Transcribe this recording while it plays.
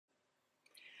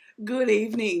Good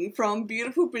evening from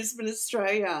beautiful Brisbane,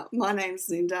 Australia. My name's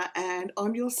Linda and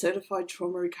I'm your certified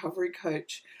trauma recovery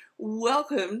coach.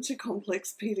 Welcome to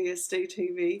Complex PTSD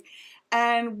TV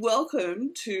and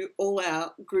welcome to all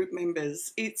our group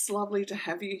members. It's lovely to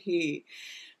have you here.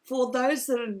 For those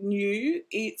that are new,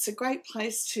 it's a great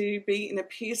place to be in a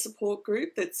peer support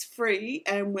group that's free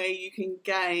and where you can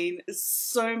gain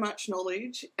so much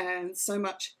knowledge and so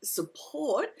much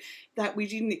support that we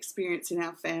didn't experience in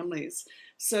our families.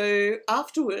 So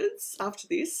afterwards, after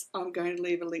this, I'm going to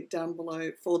leave a link down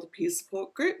below for the peer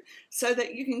support group so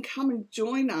that you can come and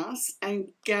join us and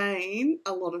gain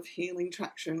a lot of healing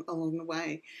traction along the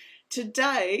way.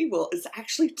 Today, well, it's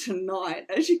actually tonight,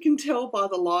 as you can tell by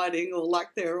the lighting or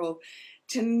lack thereof,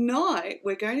 tonight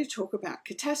we're going to talk about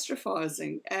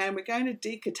catastrophizing and we're going to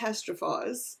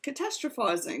decatastrophize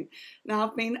catastrophizing. Now,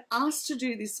 I've been asked to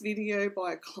do this video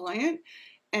by a client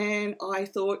and I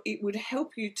thought it would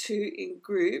help you in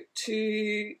group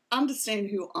to understand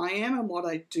who I am and what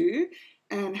I do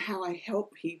and how I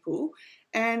help people.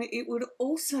 And it would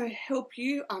also help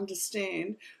you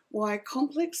understand why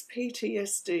complex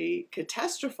PTSD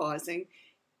catastrophizing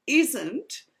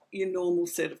isn't your normal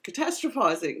set of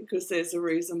catastrophizing, because there's a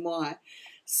reason why.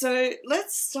 So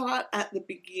let's start at the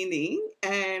beginning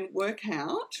and work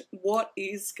out what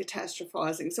is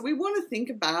catastrophizing. So we want to think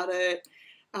about it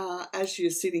as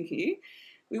you're sitting here.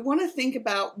 We want to think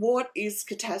about what is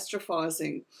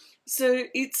catastrophizing. So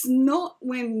it's not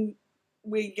when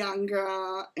we're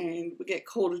younger and we get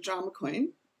called a drama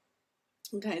queen.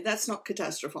 Okay, that's not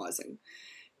catastrophizing.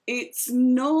 It's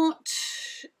not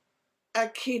a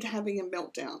kid having a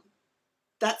meltdown.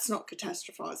 That's not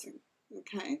catastrophizing.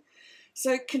 Okay,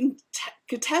 so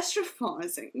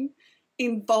catastrophizing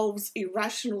involves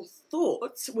irrational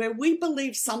thoughts where we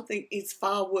believe something is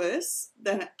far worse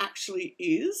than it actually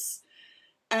is,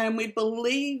 and we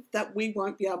believe that we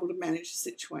won't be able to manage the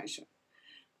situation.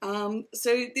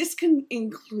 So this can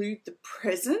include the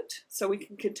present, so we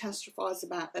can catastrophize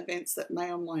about events that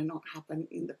may or may not happen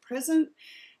in the present,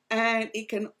 and it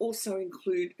can also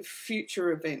include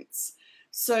future events.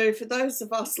 So for those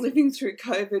of us living through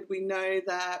COVID, we know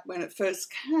that when it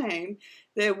first came,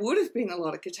 there would have been a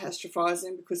lot of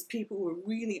catastrophizing because people were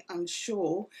really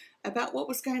unsure about what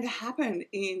was going to happen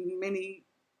in many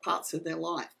parts of their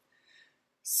life.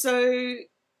 So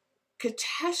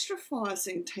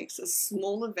catastrophizing takes a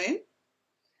small event,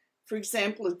 for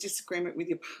example, a disagreement with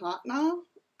your partner,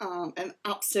 an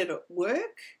upset at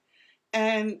work,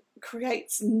 and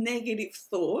creates negative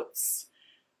thoughts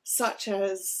such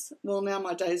as, well, now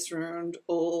my day's ruined,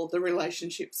 or the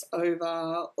relationship's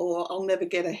over, or I'll never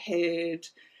get ahead,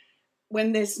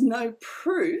 when there's no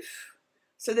proof,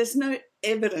 so there's no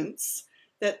evidence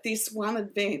that this one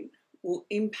event will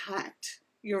impact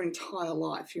your entire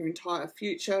life, your entire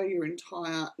future, your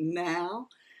entire now.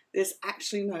 There's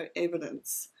actually no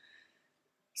evidence.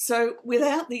 So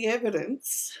without the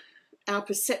evidence, our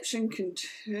perception can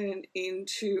turn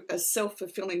into a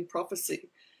self-fulfilling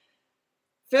prophecy.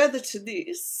 Further to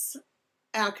this,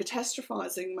 our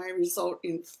catastrophizing may result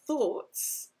in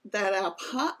thoughts that our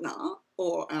partner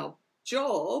or our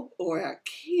job or our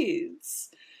kids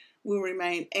will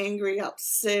remain angry,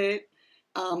 upset.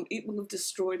 It will have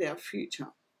destroyed our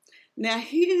future. Now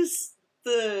here's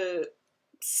the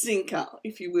sinker,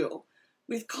 if you will.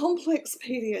 With complex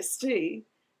PTSD,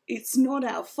 it's not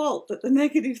our fault that the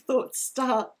negative thoughts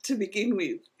start to begin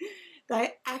with.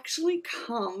 They actually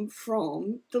come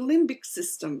from the limbic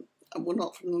system. Well,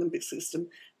 not from the limbic system.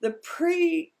 Let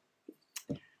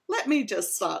me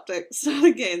just start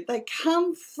again. They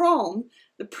come from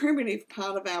the primitive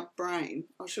part of our brain.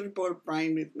 I should have brought a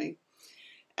brain with me.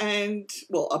 And,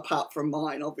 well, apart from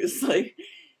mine, obviously.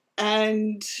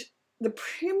 And the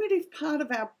primitive part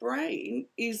of our brain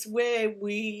is where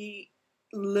we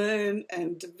learn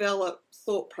and develop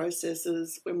thought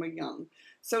processes when we're young.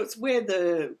 So it's where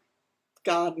the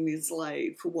garden is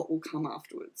laid for what will come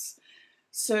afterwards.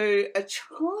 So a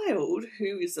child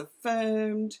who is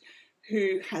affirmed,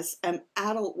 who has an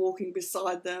adult walking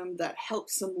beside them that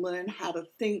helps them learn how to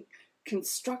think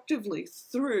constructively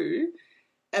through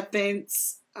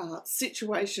events,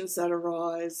 situations that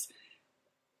arise,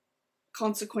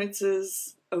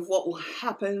 consequences of what will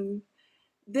happen,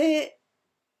 their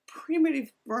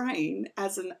primitive brain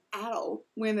as an adult,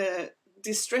 when a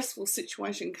distressful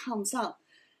situation comes up,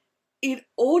 it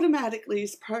automatically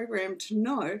is programmed to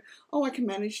know, oh, I can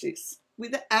manage this,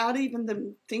 without even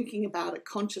them thinking about it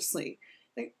consciously.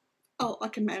 Oh, I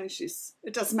can manage this.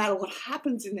 It doesn't matter what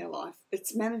happens in their life,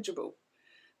 it's manageable.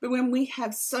 But when we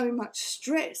have so much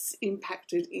stress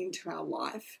impacted into our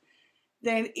life,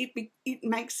 then it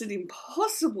makes it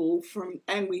impossible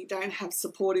and we don't have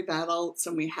supportive adults,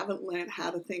 and we haven't learned how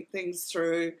to think things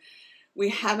through. We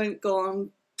haven't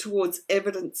gone towards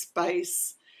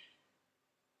evidence-based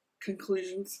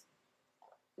conclusions.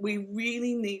 We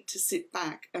really need to sit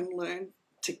back and learn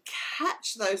to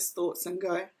catch those thoughts and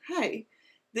go, hey,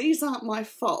 these aren't my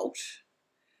fault,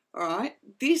 all right?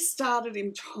 This started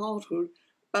in childhood,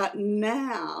 but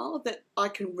now that I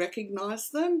can recognize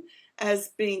them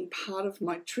as being part of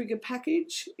my trigger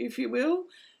package, if you will.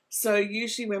 So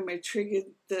usually when we're triggered,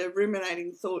 the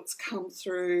ruminating thoughts come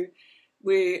through.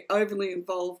 We're overly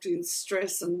involved in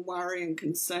stress and worry and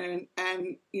concern,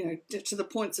 and, you know, to the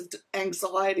points of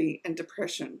anxiety and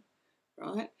depression,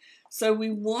 right? So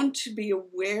we want to be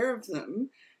aware of them,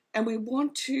 and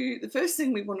the first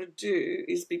thing we want to do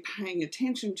is be paying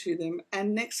attention to them,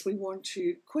 and next we want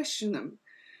to question them.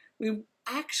 We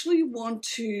actually want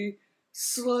to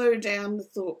slow down the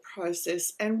thought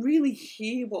process and really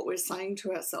hear what we're saying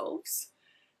to ourselves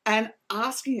and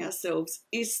asking ourselves,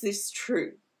 is this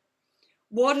true?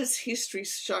 What has history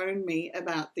shown me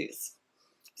about this?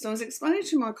 So I was explaining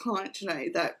to my client today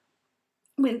that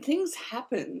when things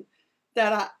happen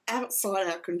that are outside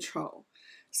our control,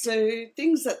 so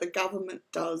things that the government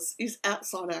does is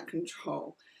outside our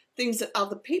control, things that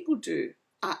other people do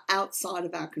are outside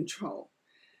of our control.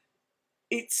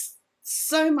 It's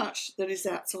so much that is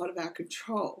outside of our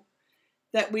control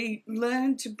that we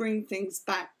learn to bring things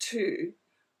back to,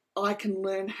 I can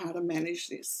learn how to manage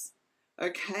this.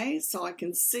 Okay, so I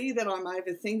can see that I'm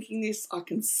overthinking this. I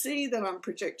can see that I'm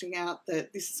projecting out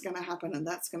that this is going to happen and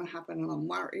that's going to happen and I'm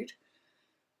worried.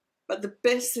 But the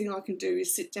best thing I can do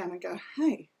is sit down and go,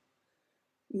 hey,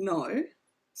 no,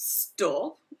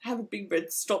 stop. Have a big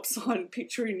red stop sign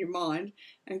picture in your mind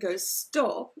and go,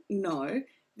 stop, no.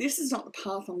 This is not the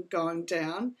path I'm going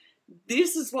down.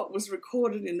 This is what was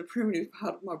recorded in the primitive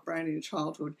part of my brain in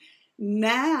childhood.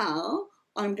 Now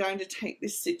I'm going to take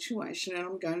this situation and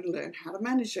I'm going to learn how to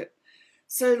manage it.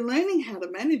 So learning how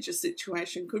to manage a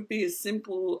situation could be as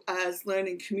simple as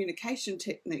learning communication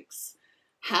techniques.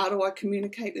 How do I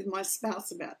communicate with my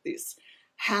spouse about this?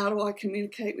 How do I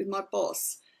communicate with my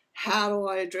boss? How do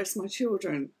I address my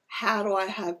children? How do I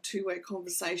have two-way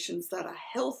conversations that are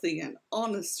healthy and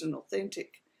honest and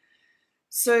authentic?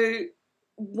 So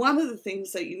one of the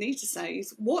things that you need to say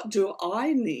is, what do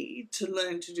I need to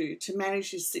learn to do to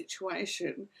manage this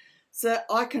situation so that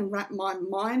I can wrap my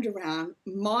mind around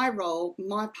my role,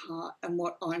 my part, and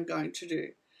what I'm going to do?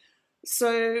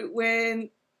 So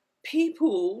when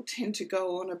people tend to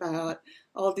go on about,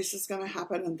 oh, this is going to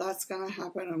happen and that's going to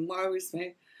happen and woe is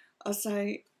me, I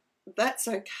say, that's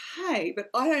okay, but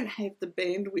I don't have the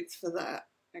bandwidth for that,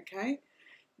 okay?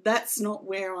 That's not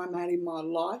where I'm at in my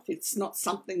life. It's not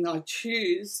something I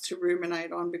choose to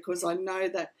ruminate on because I know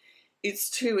that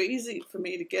it's too easy for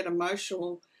me to get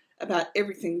emotional about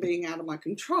everything being out of my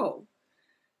control.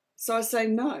 So I say,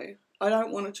 no, I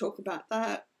don't want to talk about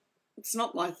that. It's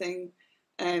not my thing.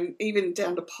 And even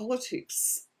down to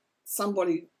politics,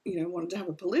 somebody, wanted to have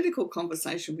a political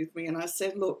conversation with me, and I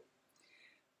said, look,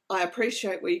 I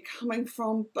appreciate where you're coming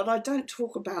from, but I don't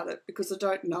talk about it because I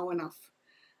don't know enough.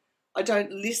 I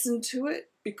don't listen to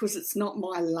it because it's not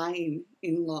my lane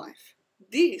in life.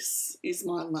 This is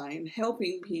my lane,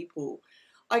 helping people.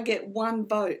 I get one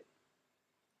vote.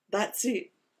 That's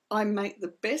it. I make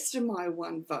the best of my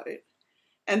one vote.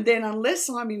 And then unless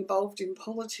I'm involved in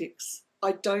politics,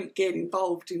 I don't get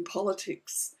involved in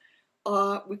politics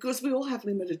because we all have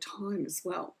limited time as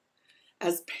well.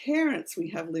 As parents,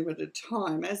 we have limited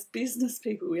time. As business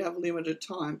people, we have limited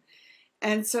time.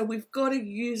 And so we've got to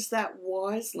use that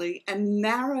wisely and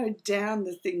narrow down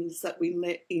the things that we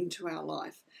let into our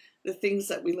life, the things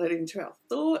that we let into our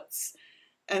thoughts,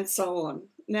 and so on.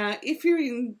 Now, if you're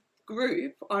in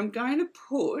group, I'm going to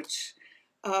put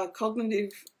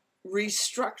cognitive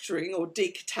restructuring or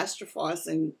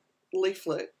decatastrophizing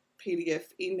leaflet PDF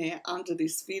in there under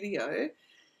this video,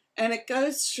 and it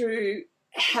goes through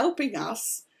helping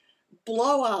us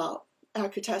blow up our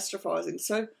catastrophizing.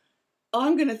 So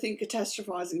I'm going to think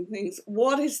catastrophizing things.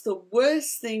 What is the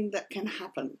worst thing that can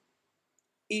happen?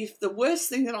 If the worst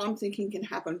thing that I'm thinking can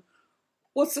happen,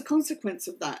 what's the consequence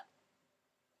of that?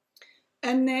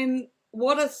 And then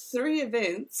what are 3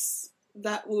 events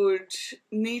that would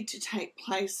need to take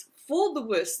place for the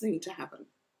worst thing to happen?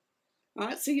 All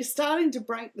right, so you're starting to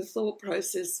break the thought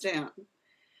process down.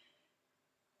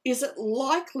 Is it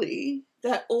likely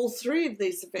that all 3 of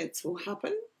these events will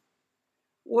happen?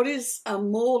 What is a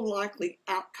more likely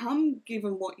outcome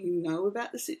given what you know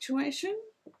about the situation?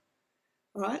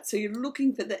 All right, so you're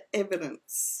looking for the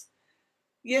evidence.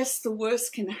 yes, the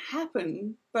worst can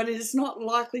happen, but it is not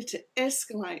likely to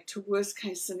escalate to worst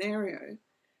case scenario.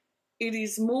 It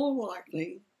is more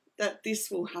likely that this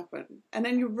will happen. And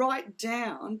then you write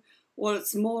down what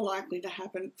it's more likely to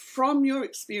happen from your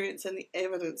experience and the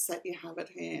evidence that you have at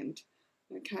hand.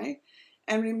 Okay?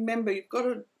 And remember, you've got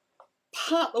to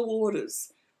part the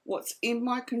waters. What's in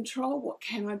my control? What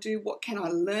can I do? What can I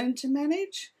learn to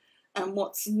manage? And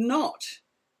what's not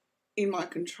in my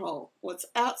control? What's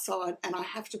outside, and I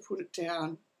have to put it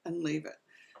down and leave it.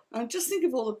 And just think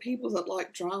of all the people that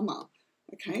like drama.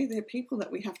 Okay, they're people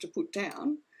that we have to put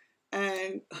down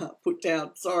and put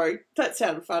down. Sorry, that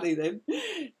sounded funny then.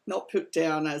 Not put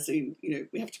down as in,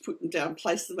 we have to put them down,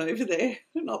 place them over there.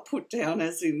 Not put down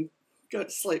as in go to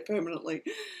sleep permanently.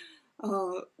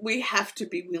 We have to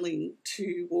be willing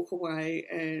to walk away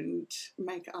and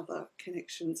make other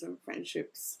connections and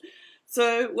friendships.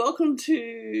 So welcome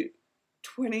to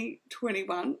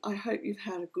 2021. I hope you've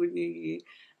had a good new year,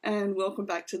 and welcome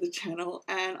back to the channel.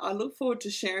 And I look forward to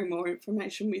sharing more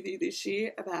information with you this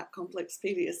year about complex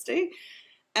PTSD.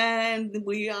 And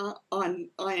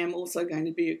I am also going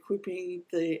to be equipping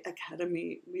the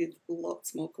Academy with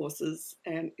lots more courses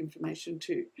and information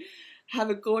too. Have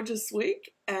a gorgeous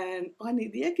week, and I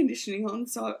need the air conditioning on,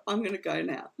 so I'm going to go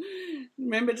now.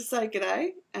 Remember to say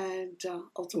g'day, and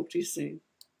I'll talk to you soon.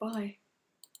 Bye.